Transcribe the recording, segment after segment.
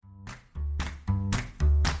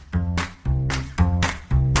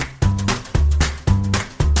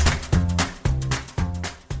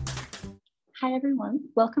Hi everyone,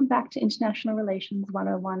 welcome back to International Relations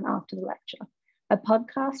 101 After the Lecture, a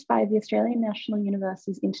podcast by the Australian National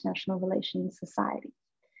University's International Relations Society.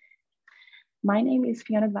 My name is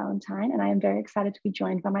Fiona Valentine and I am very excited to be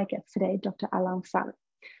joined by my guest today, Dr. Alam Saleh.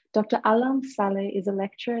 Dr. Alam Saleh is a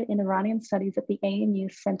lecturer in Iranian Studies at the ANU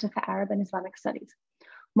Centre for Arab and Islamic Studies.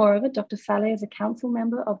 Moreover, Dr. Saleh is a council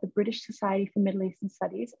member of the British Society for Middle Eastern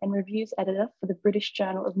Studies and reviews editor for the British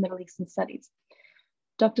Journal of Middle Eastern Studies.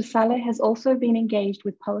 Dr. Saleh has also been engaged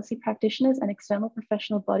with policy practitioners and external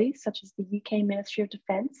professional bodies such as the UK Ministry of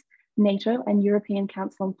Defence, NATO, and European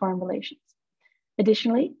Council on Foreign Relations.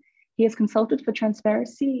 Additionally, he has consulted for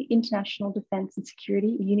Transparency International Defence and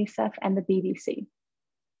Security, UNICEF, and the BBC.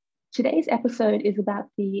 Today's episode is about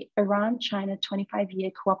the Iran-China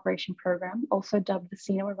 25-year cooperation program, also dubbed the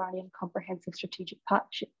Sino-Iranian Comprehensive Strategic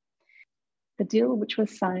Partnership. The deal, which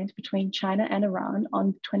was signed between China and Iran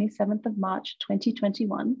on 27th of March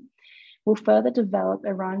 2021, will further develop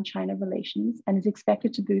Iran-China relations and is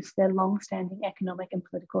expected to boost their long-standing economic and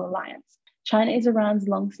political alliance. China is Iran's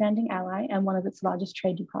long-standing ally and one of its largest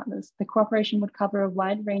trading partners. The cooperation would cover a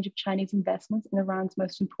wide range of Chinese investments in Iran's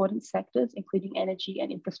most important sectors, including energy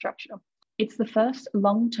and infrastructure. It's the first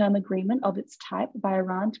long-term agreement of its type by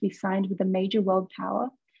Iran to be signed with a major world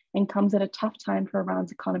power and comes at a tough time for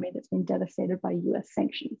Iran's economy that's been devastated by US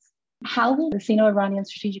sanctions. How will the Sino-Iranian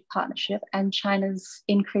Strategic Partnership and China's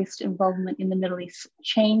increased involvement in the Middle East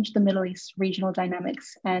change the Middle East regional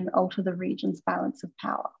dynamics and alter the region's balance of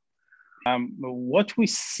power? What we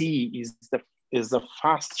see is the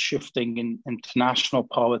fast shifting in international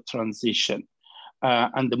power transition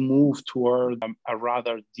and the move toward a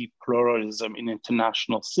rather deep pluralism in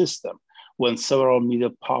international system, when several middle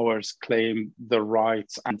powers claim the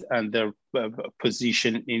rights and their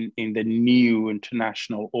position in the new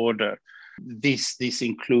international order. This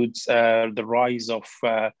includes the rise of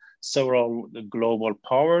several global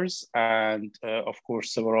powers and, of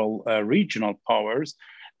course, several regional powers.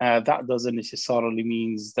 That doesn't necessarily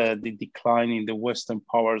mean that the decline in the Western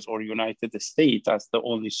powers or United States as the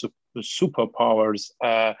only superpowers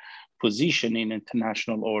position in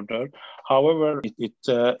international order. However,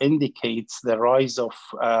 it indicates the rise of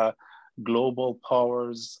global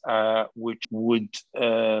powers which would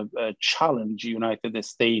challenge United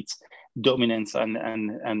States dominance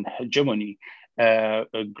and hegemony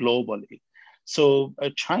globally. So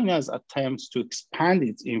China's attempts to expand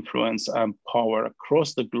its influence and power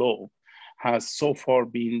across the globe has so far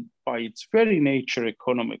been, by its very nature,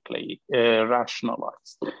 economically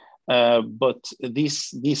rationalized. But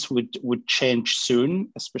this would change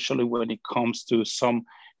soon, especially when it comes to some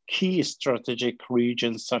key strategic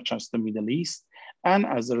regions such as the Middle East. And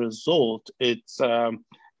as a result,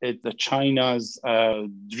 China's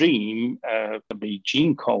dream,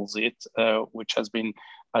 Beijing calls it, which has been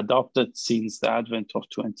adopted since the advent of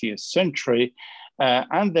 20th century,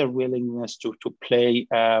 and their willingness to play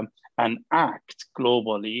and act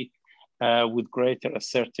globally with greater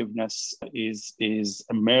assertiveness is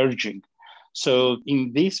emerging. So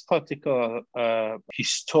in this particular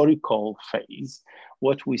historical phase,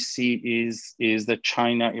 what we see is the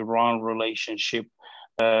China-Iran relationship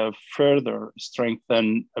further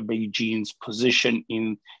strengthen Beijing's position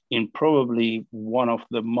in probably one of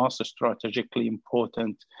the most strategically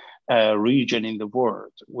important region in the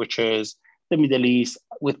world, which is the Middle East,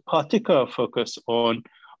 with particular focus on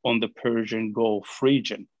the Persian Gulf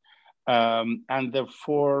region. And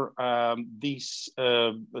therefore, this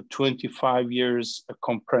 25 years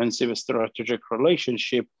comprehensive strategic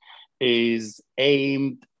relationship is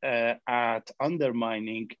aimed at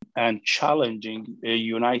undermining and challenging the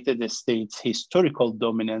United States' historical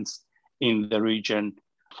dominance in the region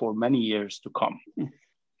for many years to come.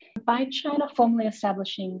 By China formally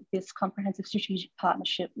establishing this comprehensive strategic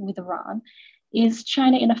partnership with Iran, is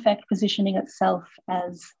China in effect positioning itself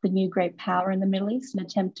as the new great power in the Middle East, an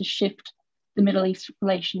attempt to shift the Middle East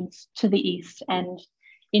relations to the East and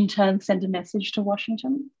in turn send a message to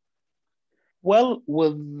Washington? Well,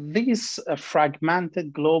 with these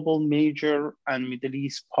fragmented global major and Middle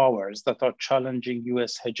East powers that are challenging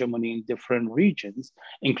US hegemony in different regions,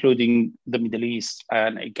 including the Middle East,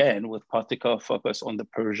 and again, with particular focus on the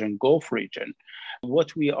Persian Gulf region,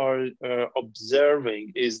 what we are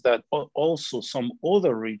observing is that also some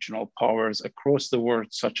other regional powers across the world,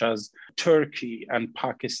 such as Turkey and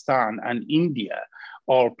Pakistan and India,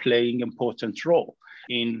 are playing important role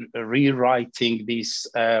in rewriting this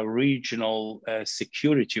regional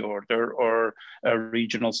security order or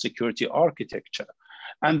regional security architecture.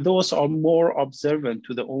 And those are more observant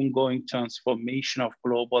to the ongoing transformation of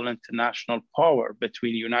global international power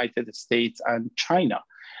between the United States and China,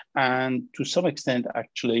 and to some extent,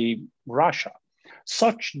 actually, Russia.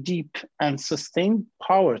 Such deep and sustained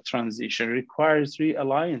power transition requires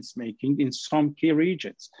realliance making in some key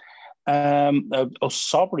regions of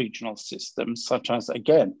sub-regional systems, such as,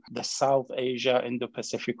 again, the South Asia,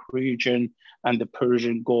 Indo-Pacific region, and the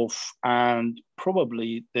Persian Gulf, and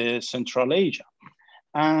probably the Central Asia.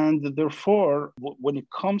 And therefore, when it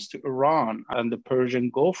comes to Iran and the Persian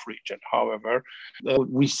Gulf region, however, what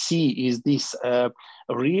we see is this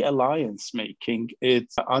realliance making.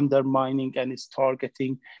 It's undermining and it's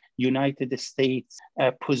targeting United States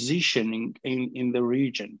positioning in the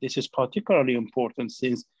region. This is particularly important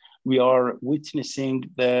since we are witnessing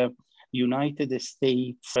the United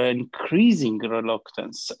States increasing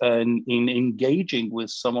reluctance in engaging with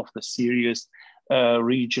some of the serious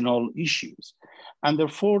regional issues. And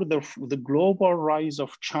therefore, the global rise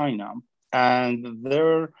of China and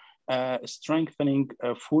their strengthening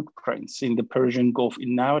footprints in the Persian Gulf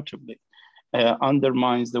inevitably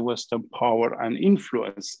undermines the Western power and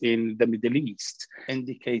influence in the Middle East,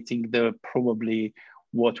 indicating the probably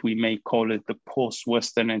what we may call it the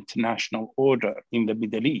post-Western international order in the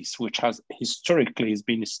Middle East, which has historically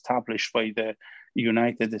been established by the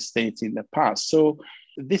United States in the past. So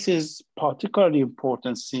this is particularly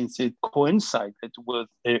important since it coincided with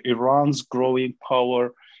Iran's growing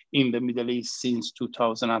power in the Middle East since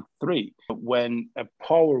 2003, when a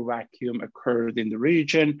power vacuum occurred in the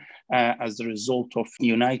region as a result of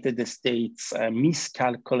United States'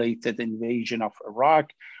 miscalculated invasion of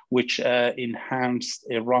Iraq, which enhanced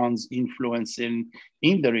Iran's influence in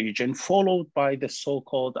the region, followed by the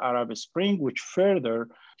so-called Arab Spring, which further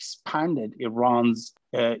expanded Iran's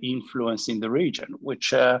influence in the region,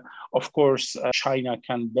 which, of course, China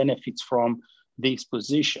can benefit from this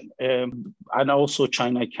position. And also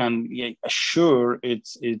China can assure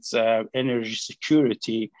its energy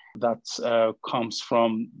security that comes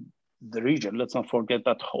from the region. Let's not forget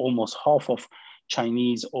that almost half of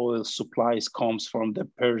Chinese oil supplies comes from the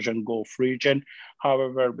Persian Gulf region.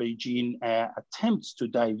 However, Beijing attempts to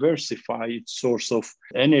diversify its source of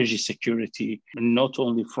energy security, not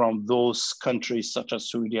only from those countries such as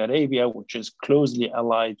Saudi Arabia, which is closely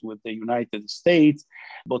allied with the United States,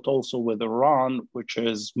 but also with Iran, which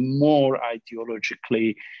is more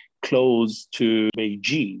ideologically close to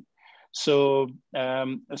Beijing. So,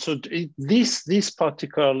 this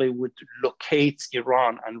particularly would locate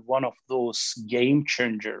Iran and one of those game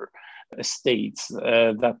changer states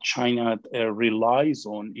that China relies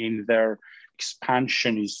on in their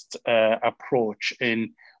expansionist approach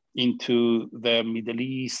into the Middle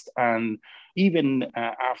East and even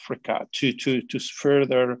Africa to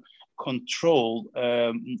further control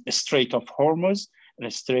the Strait of Hormuz and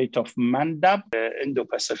the Strait of Mandab, the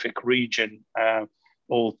Indo-Pacific region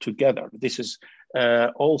altogether. This is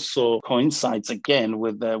also coincides again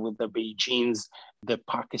with the Beijing's the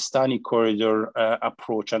Pakistani corridor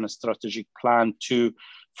approach and a strategic plan to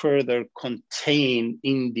further contain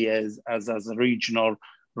India as a regional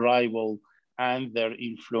rival and their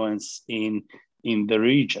influence in the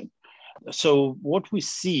region. So what we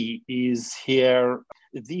see is here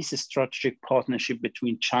this strategic partnership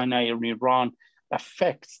between China and Iran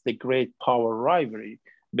affects the great power rivalry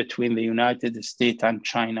between the United States and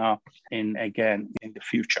China in the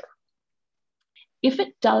future. If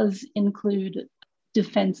it does include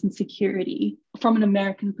defense and security, from an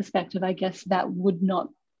American perspective, I guess that would not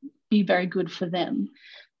be very good for them.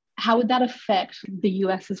 How would that affect the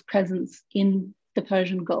US's presence in the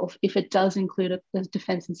Persian Gulf if it does include a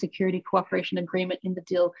defense and security cooperation agreement in the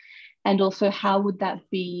deal? And also, how would that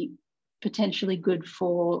be potentially good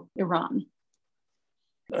for Iran?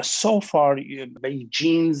 So far,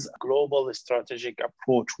 Beijing's global strategic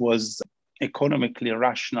approach was economically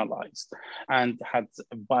rationalized and had,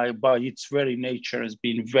 by its very nature, has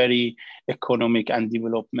been very economic and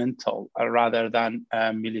developmental rather than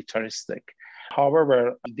militaristic.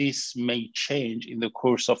 However, this may change in the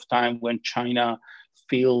course of time when China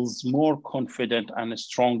feels more confident and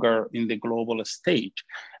stronger in the global stage.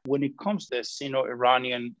 When it comes to the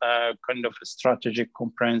Sino-Iranian kind of strategic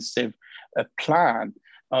comprehensive plan,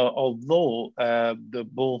 although the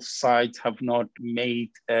both sides have not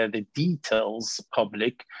made the details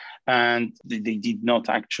public and they did not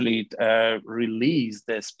actually release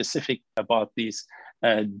the specific about this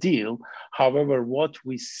deal. However, what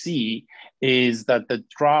we see is that the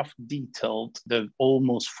draft detailed the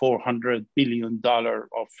almost $400 billion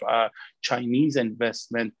of Chinese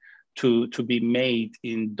investment to be made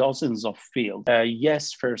in dozens of fields.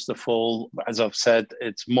 Yes, first of all, as I've said,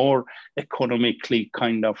 it's more economically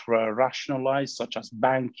kind of rationalized, such as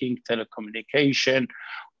banking, telecommunication,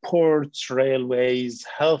 ports, railways,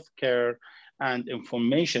 healthcare, and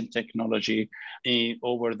information technology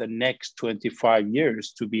over the next 25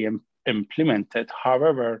 years to be implemented.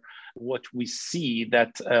 However, what we see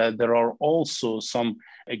that there are also some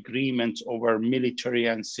agreements over military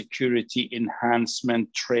and security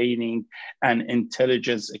enhancement, training, and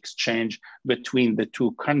intelligence exchange between the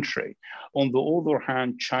two countries. On the other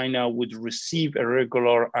hand, China would receive a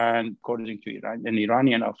regular and, according to an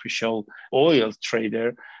Iranian official oil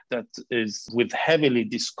trader, that is with heavily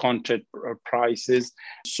discounted prices,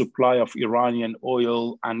 supply of Iranian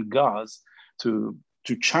oil and gas to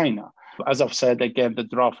China. As I've said, again, the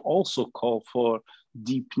draft also called for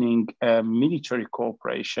deepening military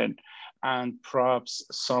cooperation and perhaps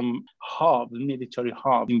some military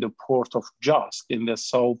hub in the port of Jask in the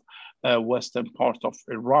southwestern part of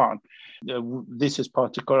Iran. This is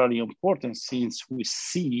particularly important since we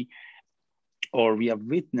see, or we have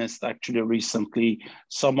witnessed actually recently,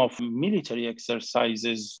 some of military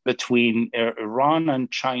exercises between Iran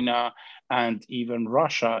and China and even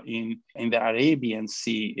Russia in the Arabian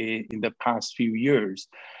Sea in the past few years.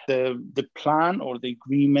 The plan or the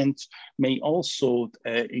agreement may also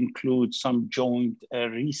include some joint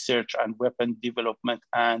research and weapon development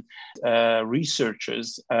and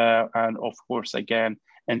researches, and of course, again,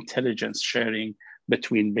 intelligence sharing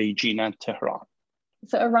between Beijing and Tehran.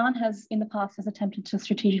 So Iran has in the past attempted to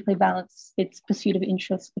strategically balance its pursuit of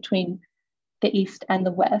interests between the East and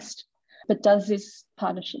the West. But does this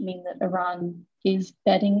partnership mean that Iran is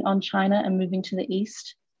betting on China and moving to the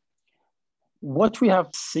East? What we have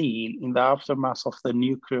seen in the aftermath of the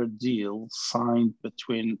nuclear deal signed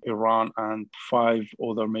between Iran and 5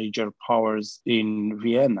 other major powers in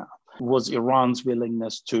Vienna was Iran's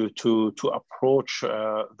willingness to approach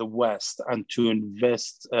the West and to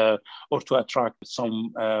invest or to attract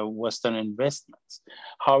some Western investments.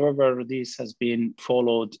 However, this has been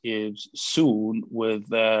followed soon with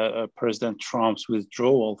President Trump's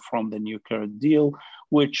withdrawal from the nuclear deal,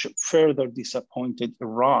 which further disappointed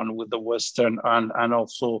Iran with the Western and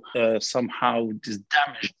also somehow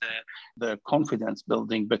damaged the confidence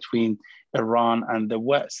building between Iran and the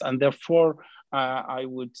West. And therefore, I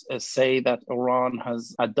would say that Iran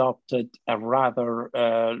has adopted a rather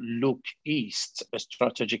look east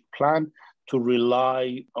strategic plan to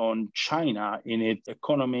rely on China in its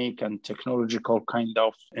economic and technological kind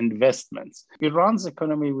of investments. Iran's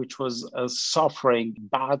economy, which was suffering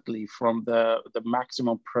badly from the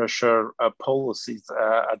maximum pressure policies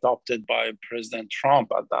adopted by President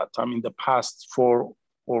Trump at that time in the past 4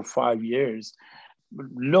 or 5 years,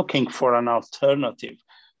 looking for an alternative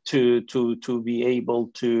to be able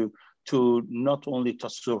to not only to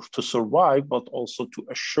survive, but also to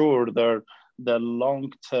assure their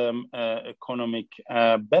long-term economic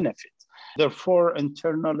benefit. Therefore,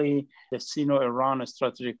 internally, the Sino-Iran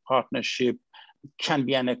strategic partnership can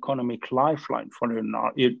be an economic lifeline for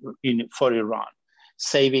Iran,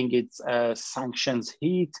 saving its sanctions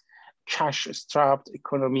hit, cash-strapped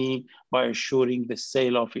economy by assuring the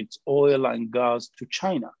sale of its oil and gas to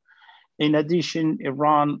China. In addition,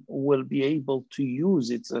 Iran will be able to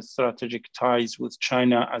use its strategic ties with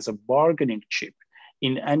China as a bargaining chip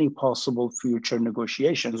in any possible future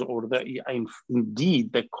negotiations, or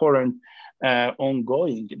indeed the current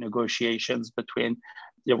ongoing negotiations between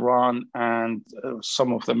Iran and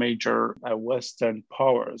some of the major Western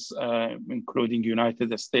powers, including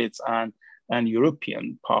United States and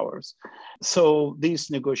European powers. So these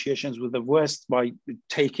negotiations with the West, by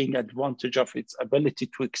taking advantage of its ability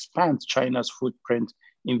to expand China's footprint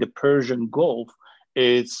in the Persian Gulf,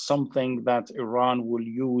 is something that Iran will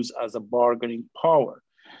use as a bargaining power.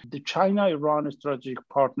 The China-Iran strategic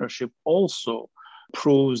partnership also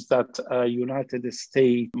proves that United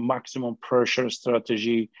States maximum pressure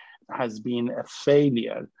strategy has been a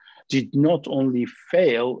failure. Did not only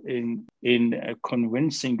fail in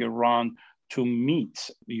convincing Iran to meet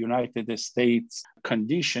United States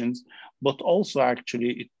conditions, but also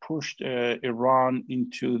actually it pushed Iran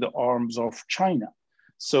into the arms of China.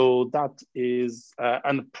 So that is,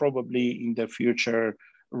 and probably in the future,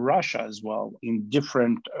 Russia as well, in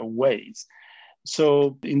different ways.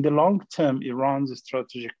 So in the long term, Iran's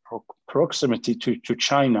strategic proximity to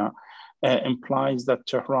China implies that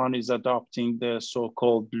Tehran is adopting the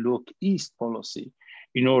so-called look east policy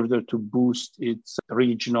in order to boost its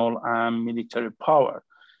regional and military power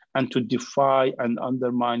and to defy and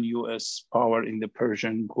undermine US power in the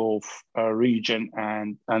Persian Gulf region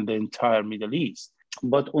and the entire Middle East.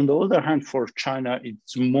 But on the other hand, for China,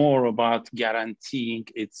 it's more about guaranteeing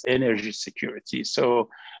its energy security. So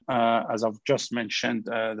as I've just mentioned,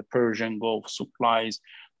 the Persian Gulf supplies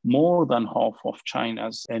more than half of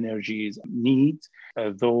China's energy needs,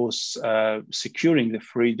 those securing the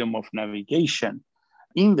freedom of navigation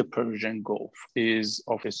in the Persian Gulf is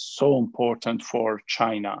so important for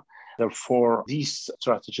China. Therefore, this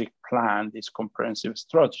strategic plan, this comprehensive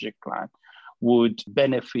strategic plan, would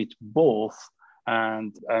benefit both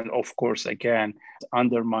and of course, again,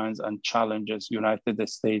 undermines and challenges United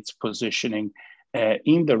States positioning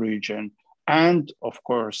in the region and, of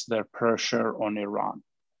course, their pressure on Iran.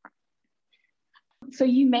 So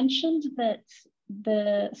you mentioned that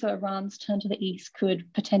Iran's turn to the east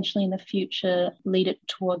could potentially in the future lead it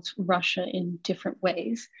towards Russia in different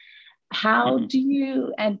ways. How do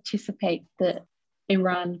you anticipate that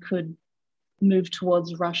Iran could move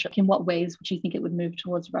towards Russia? In what ways would you think it would move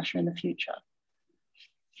towards Russia in the future?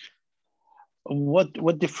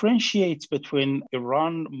 What differentiates between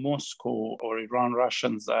Iran-Moscow or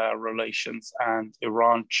Iran-Russians relations and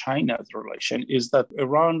Iran-China's relation is that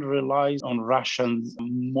Iran relies on Russians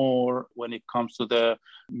more when it comes to the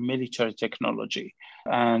military technology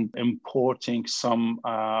and importing some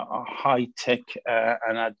high-tech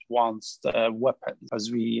and advanced weapons,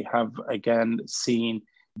 as we have again seen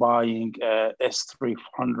buying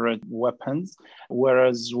S-300 weapons.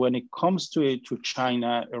 Whereas when it comes to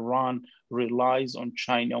China, Iran relies on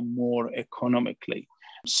China more economically.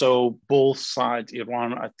 So both sides,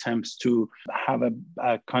 Iran attempts to have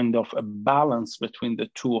a kind of a balance between the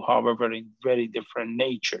two, however, in very different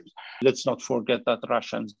natures. Let's not forget that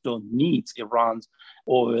Russians don't need Iran's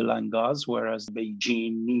oil and gas, whereas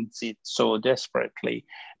Beijing needs it so desperately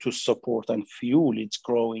to support and fuel its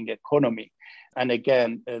growing economy. And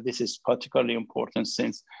again, this is particularly important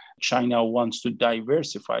since China wants to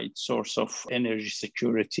diversify its source of energy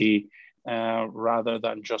security rather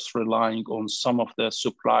than just relying on some of the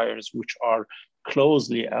suppliers which are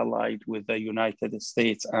closely allied with the United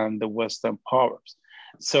States and the Western powers.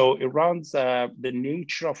 So the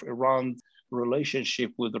nature of Iran's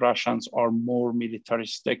relationship with Russians are more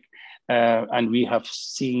militaristic. And we have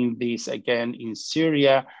seen this again in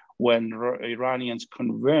Syria, when Iranians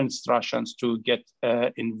convinced Russians to get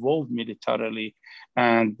involved militarily,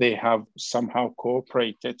 and they have somehow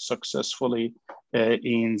cooperated successfully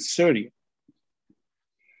in Syria.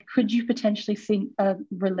 Could you potentially see a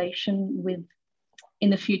relation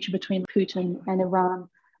in the future between Putin and Iran,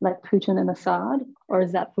 like Putin and Assad, or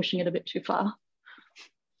is that pushing it a bit too far?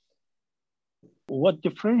 What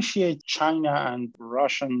differentiates China and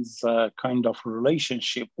Russians' kind of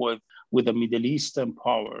relationship with the Middle Eastern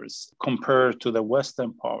powers compared to the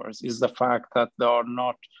Western powers is the fact that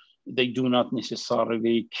they do not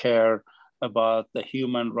necessarily care about the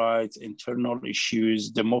human rights, internal issues,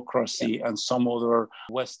 democracy, and some other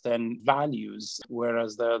Western values.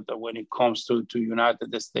 Whereas when it comes to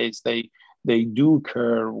United States, they do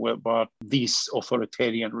care about these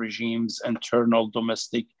authoritarian regimes, internal,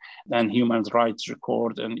 domestic, and human rights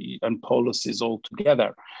record and policies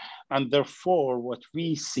altogether. And therefore, what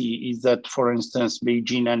we see is that, for instance,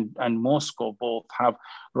 Beijing and Moscow both have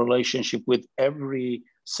relationship with every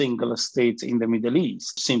single state in the Middle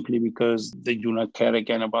East, simply because they do not care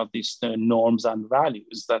again about these norms and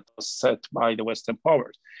values that are set by the Western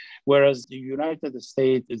powers. Whereas the United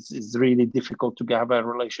States is really difficult to have a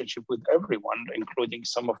relationship with everyone, including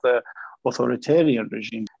some of the authoritarian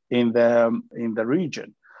regimes in the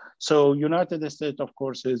region. So United States, of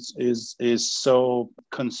course, is so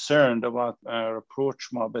concerned about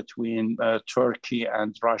rapprochement between Turkey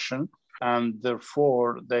and Russia, and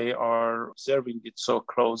therefore they are observing it so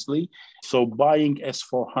closely. So buying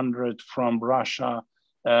S-400 from Russia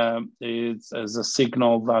is a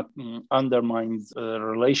signal that undermines the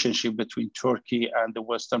relationship between Turkey and the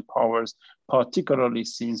Western powers, particularly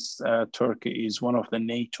since Turkey is one of the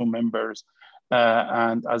NATO members.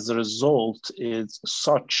 And as a result, it's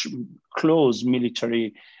such close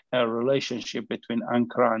military relationship between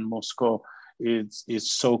Ankara and Moscow is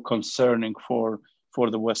so concerning for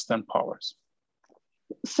the Western powers.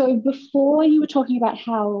 So before you were talking about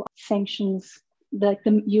how sanctions, like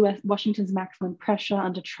the US, Washington's maximum pressure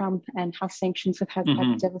under Trump, and how sanctions have had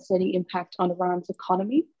a devastating impact on Iran's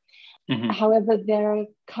economy. However, there are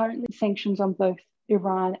currently sanctions on both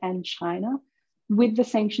Iran and China. With the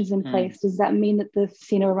sanctions in place, does that mean that the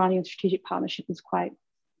Sino-Iranian strategic partnership is quite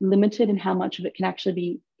limited in how much of it can actually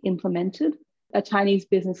be implemented? A Chinese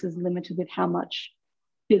business is limited with how much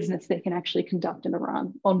business they can actually conduct in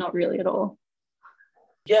Iran, or not really at all?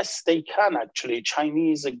 Yes, they can actually.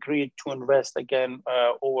 Chinese agreed to invest again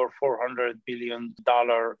over $400 billion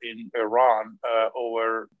in Iran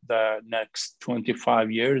over the next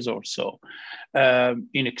 25 years or so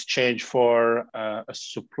in exchange for a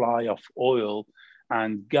supply of oil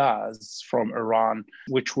and gas from Iran,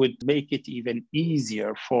 which would make it even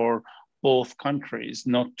easier for both countries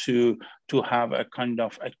not to have a kind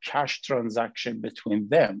of a cash transaction between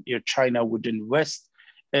them. China would invest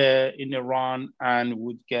in Iran and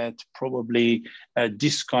would get probably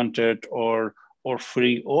discounted or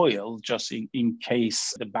free oil, just in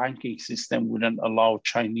case the banking system wouldn't allow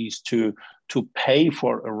Chinese to pay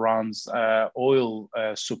for Iran's oil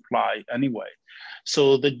supply anyway.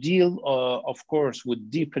 So the deal, of course, would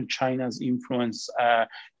deepen China's influence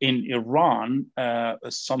in Iran,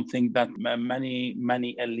 something that many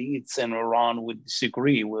elites in Iran would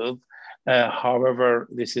disagree with. However,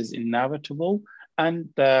 this is inevitable. And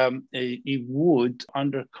it would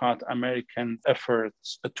undercut American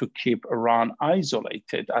efforts to keep Iran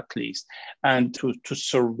isolated, at least, and to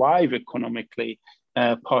survive economically,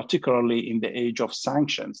 particularly in the age of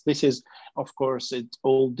sanctions. This is, of course, it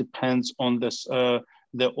all depends on this,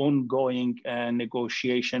 the ongoing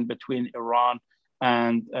negotiation between Iran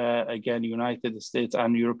and, again, United States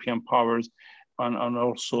and European powers, and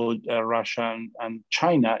also Russia and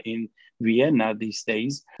China in Vienna these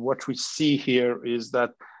days. What we see here is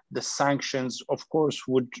that the sanctions, of course,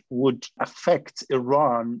 would affect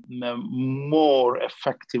Iran more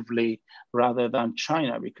effectively rather than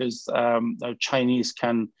China, because the Chinese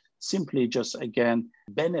can simply just, again,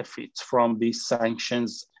 benefit from these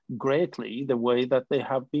sanctions greatly the way that they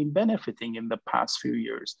have been benefiting in the past few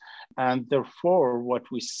years. And therefore, what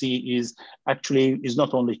we see is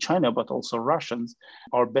not only China, but also Russians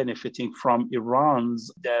are benefiting from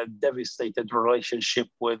Iran's devastated relationship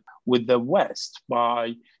with the West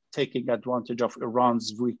by taking advantage of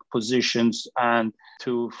Iran's weak positions and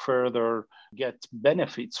to further get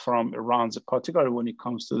benefits from Iran's, particularly when it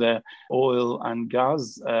comes to the oil and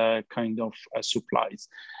gas supplies.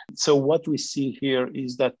 So what we see here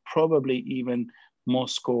is that probably even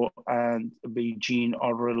Moscow and Beijing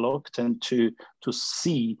are reluctant to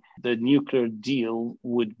see the nuclear deal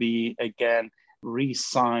would be again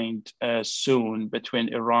re-signed soon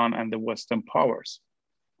between Iran and the Western powers.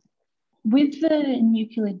 With the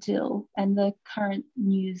nuclear deal and the current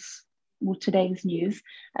news, well, today's news,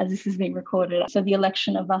 as this is being recorded, so the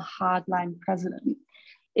election of a hardline president,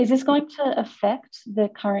 is this going to affect the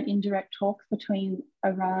current indirect talks between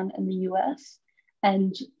Iran and the US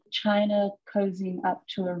and China cozying up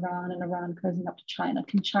to Iran and Iran cozying up to China?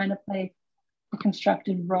 Can China play a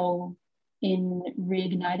constructive role in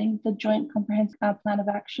reigniting the joint comprehensive plan of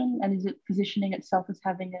action? And is it positioning itself as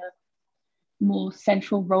having a more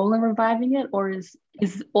central role in reviving it, or is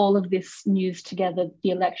all of this news together,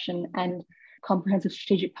 the election and comprehensive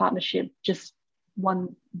strategic partnership, just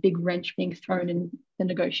one big wrench being thrown in the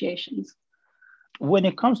negotiations? When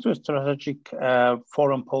it comes to strategic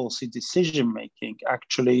foreign policy decision making,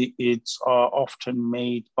 actually it's often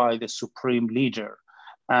made by the supreme leader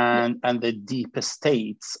and the deep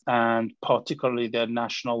states, and particularly the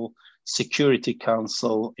National Security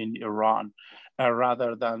Council in Iran.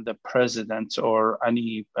 Rather than the president or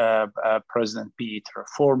any president, be it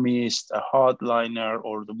reformist, a hardliner,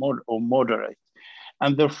 or moderate.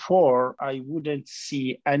 And therefore, I wouldn't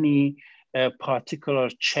see any particular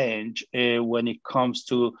change when it comes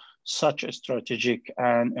to such a strategic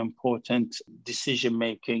and important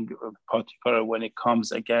decision-making, particularly when it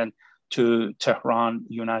comes, again, to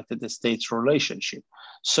Tehran-United States relationship.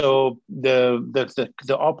 So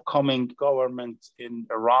the upcoming government in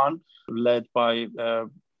Iran, led by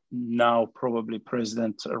now probably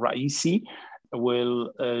President Raisi,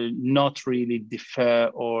 will not really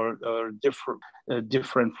differ or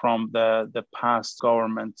different from the past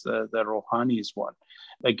government, the Rouhani's one.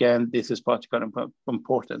 Again, this is particularly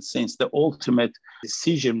important since the ultimate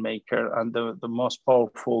decision maker and the most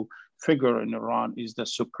powerful figure in Iran is the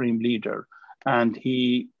supreme leader, and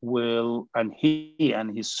he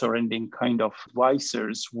and his surrounding kind of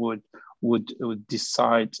advisors would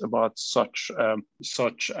decide about such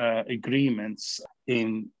agreements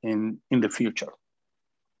in the future.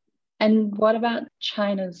 And what about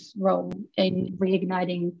China's role in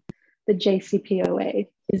reigniting the JCPOA?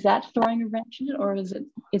 Is that throwing a wrench in it, or is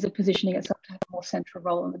it positioning itself to have a more central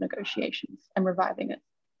role in the negotiations and reviving it?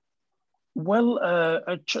 Well,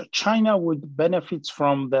 China would benefit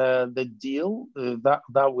from the deal. That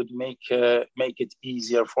would make it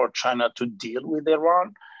easier for China to deal with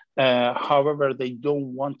Iran. However, they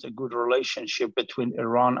don't want a good relationship between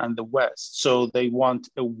Iran and the West. So they want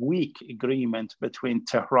a weak agreement between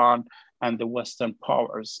Tehran and the Western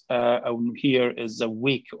powers. Here is a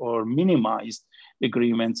weak or minimized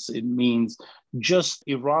agreements. It means just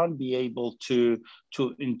Iran be able to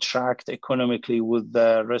interact economically with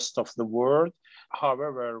the rest of the world,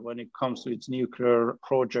 However, when it comes to its nuclear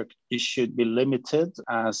project, it should be limited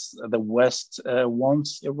as the West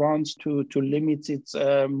wants Iran to limit its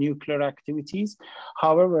nuclear activities.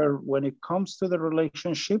 However, when it comes to the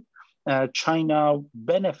relationship, China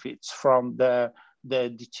benefits from the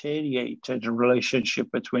deteriorated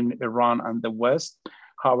relationship between Iran and the West.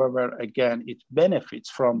 However, again, it benefits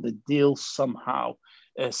from the deal somehow,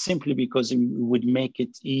 simply because it would make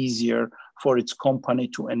it easier for its company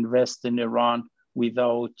to invest in Iran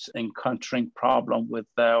without encountering problem with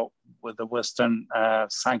the Western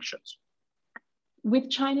sanctions.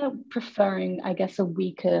 With China preferring, I guess, a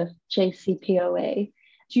weaker JCPOA,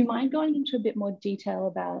 do you mind going into a bit more detail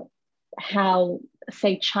about how,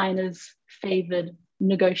 say, China's favored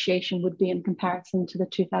negotiation would be in comparison to the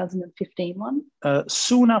 2015 one?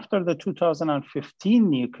 Soon after the 2015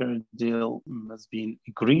 nuclear deal has been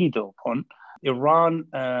agreed upon, Iran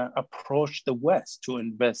approached the West to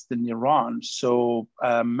invest in Iran so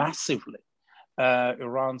massively.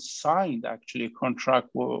 Iran signed actually a contract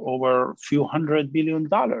over a few $100 billion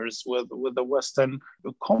with the Western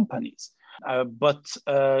companies. But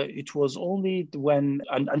it was only when,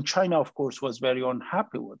 and China, of course, was very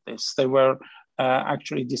unhappy with this. They were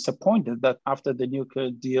actually disappointed that after the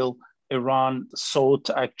nuclear deal, Iran sought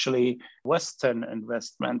actually Western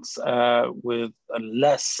investments with a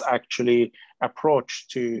less actually approach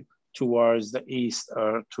towards the East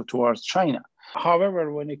or towards China.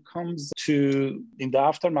 However, when it comes to, in the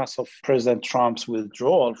aftermath of President Trump's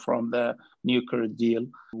withdrawal from the nuclear deal,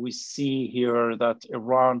 we see here that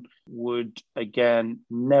Iran would again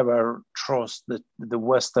never trust the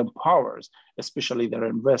Western powers, especially their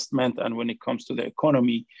investment and when it comes to the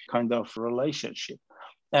economy kind of relationship.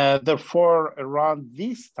 Therefore, Iran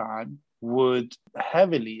this time would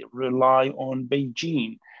heavily rely on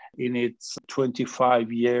Beijing in its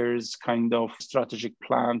 25 years kind of strategic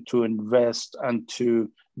plan to invest and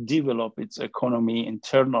to develop its economy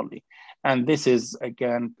internally. And this is,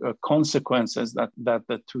 again, consequences that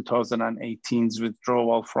the 2018's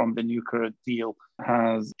withdrawal from the nuclear deal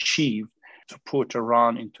has achieved to put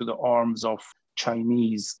Iran into the arms of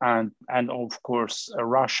Chinese and of course,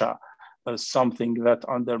 Russia, something that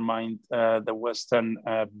undermined the Western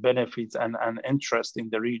benefits and interest in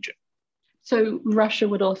the region. So Russia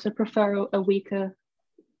would also prefer a weaker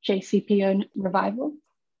JCPOA revival?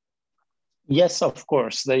 Yes, of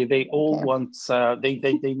course. They all want.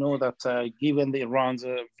 They know that given Iran's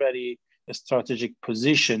very strategic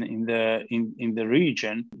position in the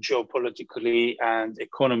region, geopolitically and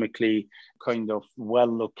economically, kind of well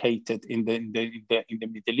located in the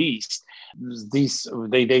Middle East,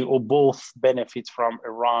 they all both benefit from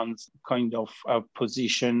Iran's kind of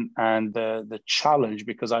position and the challenge,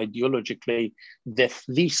 because ideologically,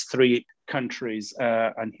 these three countries,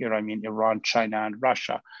 and here I mean Iran, China, and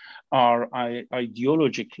Russia, are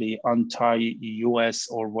ideologically anti-US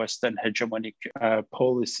or Western hegemonic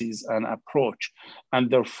policies and approach. And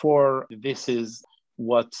therefore, this is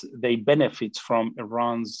what they benefit from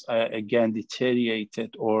Iran's, again,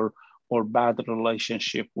 deteriorated or bad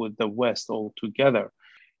relationship with the West altogether.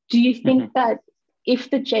 Do you think that if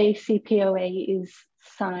the JCPOA is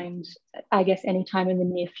signed, I guess, anytime in the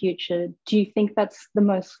near future, do you think that's the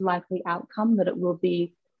most likely outcome, that it will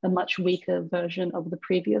be a much weaker version of the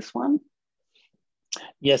previous one?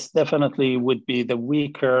 Yes, definitely would be the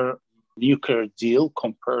weaker nuclear deal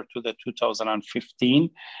compared to the 2015.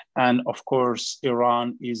 And of course,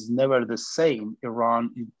 Iran is never the same. Iran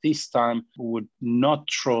this time would not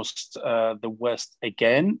trust the West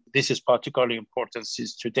again. This is particularly important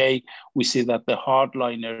since today we see that the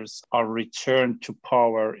hardliners are returned to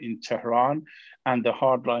power in Tehran, and the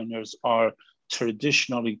hardliners are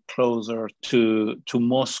traditionally closer to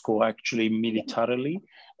Moscow, actually militarily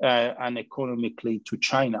and economically to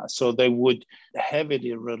China. So they would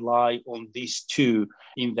heavily rely on these two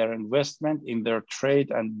in their investment, in their trade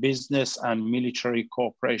and business and military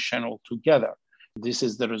cooperation altogether. This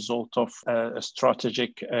is the result of a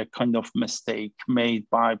strategic kind of mistake made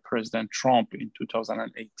by President Trump in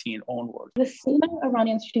 2018 onward. The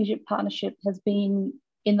Sino-Iranian Strategic Partnership has been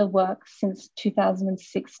in the works since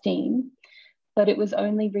 2016. But it was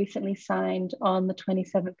only recently signed on the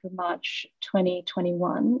 27th of March,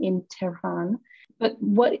 2021 in Tehran. But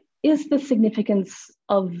what is the significance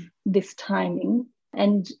of this timing?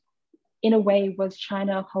 And in a way, was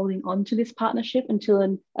China holding on to this partnership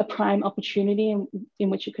until a prime opportunity in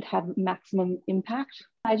which it could have maximum impact?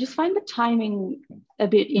 I just find the timing a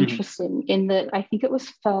bit interesting in that I think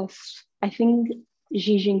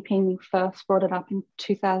Xi Jinping first brought it up in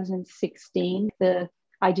 2016, the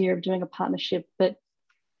idea of doing a partnership, but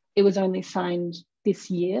it was only signed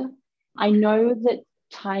this year. I know that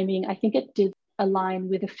timing, I think it did align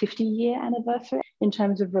with a 50-year anniversary in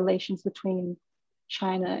terms of relations between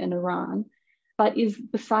China and Iran. But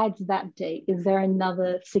besides that date, is there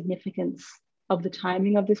another significance of the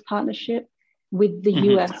timing of this partnership with the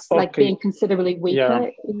US being considerably weaker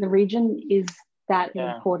in the region? Is that an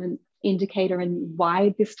important indicator in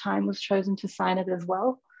why this time was chosen to sign it as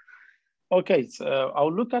well? Okay, so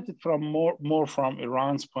I'll look at it from more from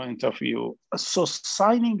Iran's point of view. So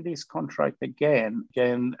signing this contract again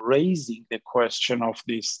raising the question of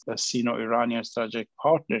this Sino-Iranian strategic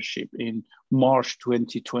partnership in March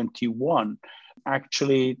 2021.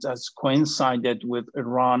 Actually, it has coincided with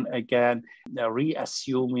Iran again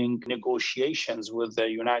reassuming negotiations with the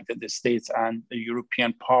United States and the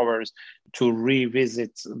European powers to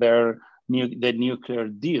revisit the nuclear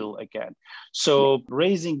deal again. So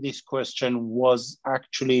raising this question was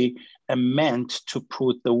actually meant to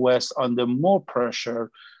put the West under more pressure,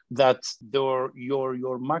 that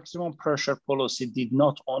your maximum pressure policy did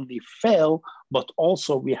not only fail, but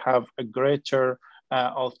also we have a greater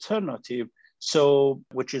alternative, so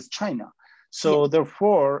which is China. So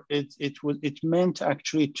therefore, it meant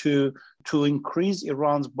actually to increase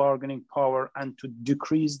Iran's bargaining power and to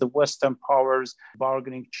decrease the Western powers'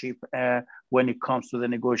 bargaining chip when it comes to the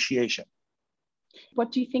negotiation.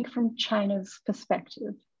 What do you think from China's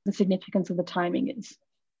perspective, the significance of the timing is?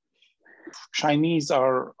 Chinese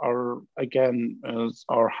are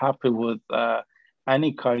happy with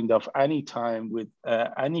any time with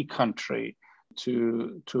any country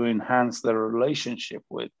to enhance their relationship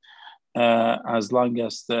with, as long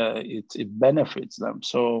as it benefits them.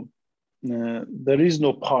 So there is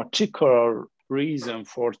no particular reason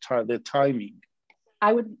for the timing.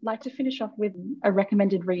 I would like to finish off with a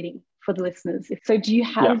recommended reading for the listeners. So do you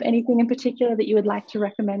have anything in particular that you would like to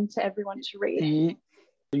recommend to everyone to read?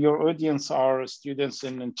 Your audience are students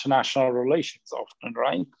in international relations often,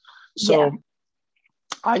 right? So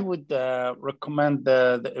I would recommend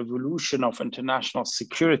the Evolution of International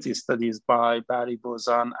Security Studies by Barry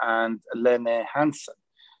Bozan and Lene Hansen.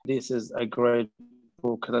 This is a great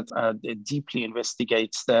book that deeply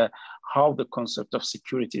investigates how the concept of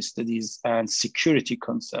security studies and security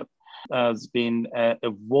concept has been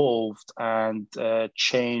evolved and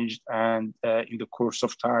changed and in the course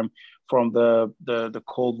of time from the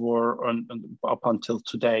Cold War up until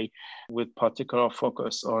today, with particular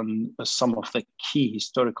focus on some of the key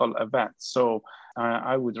historical events. So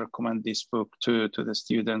I would recommend this book to the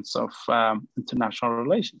students of international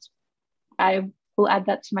relations. I will add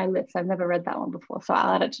that to my list. I've never read that one before, so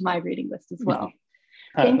I'll add it to my reading list as well.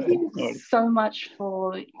 Thank you so much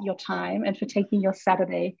for your time and for taking your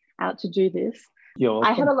Saturday out to do this.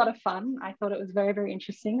 I had a lot of fun. I thought it was very, very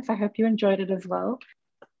interesting. So I hope you enjoyed it as well.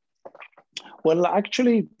 Well,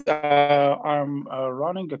 actually, I'm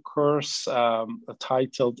running a course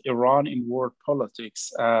titled Iran in World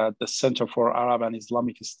Politics at the Center for Arab and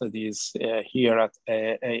Islamic Studies here at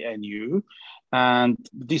ANU. And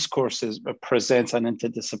this course presents an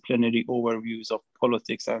interdisciplinary overviews of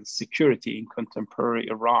politics and security in contemporary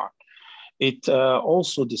Iran. It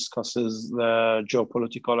also discusses the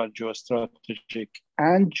geopolitical and geostrategic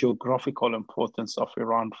and geographical importance of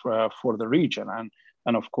Iran for the region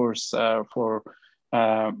and of course for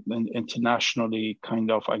internationally kind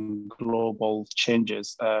of global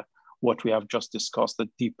changes, what we have just discussed, the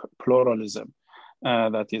deep pluralism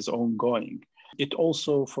that is ongoing. It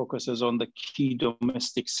also focuses on the key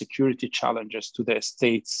domestic security challenges to the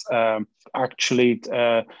states. The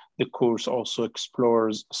course also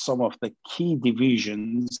explores some of the key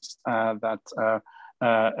divisions that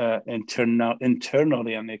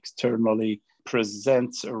internally and externally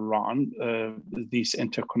presents Iran. These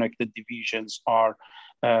interconnected divisions are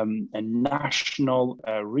national,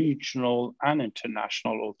 regional, and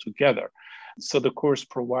international altogether. So the course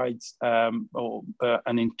provides an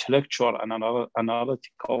intellectual and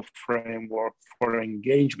analytical framework for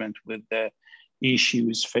engagement with the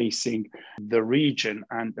issues facing the region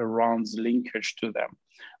and Iran's linkage to them,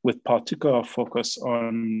 with particular focus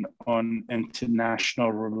on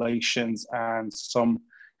international relations and some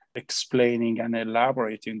explaining and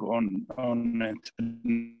elaborating on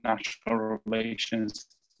international relations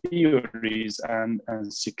theories and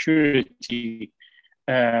security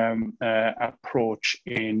approach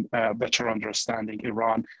in better understanding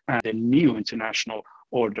Iran and the new international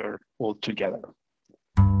order altogether.